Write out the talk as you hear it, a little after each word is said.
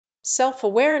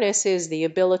Self-awareness is the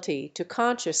ability to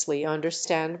consciously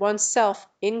understand oneself,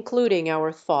 including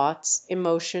our thoughts,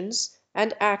 emotions,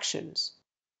 and actions.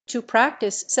 To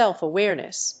practice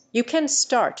self-awareness, you can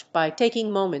start by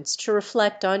taking moments to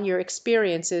reflect on your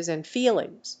experiences and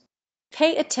feelings.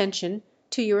 Pay attention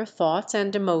to your thoughts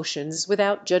and emotions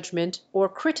without judgment or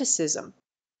criticism.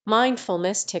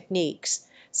 Mindfulness techniques,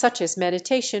 such as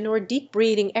meditation or deep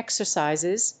breathing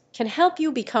exercises, can help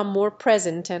you become more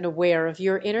present and aware of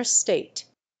your inner state.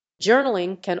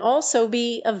 Journaling can also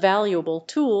be a valuable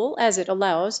tool as it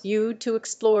allows you to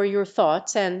explore your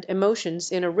thoughts and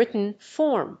emotions in a written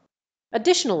form.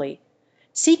 Additionally,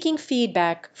 seeking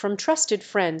feedback from trusted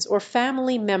friends or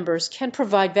family members can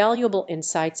provide valuable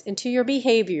insights into your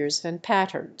behaviors and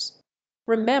patterns.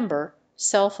 Remember,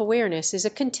 self-awareness is a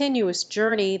continuous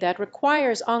journey that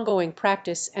requires ongoing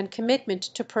practice and commitment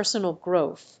to personal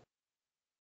growth.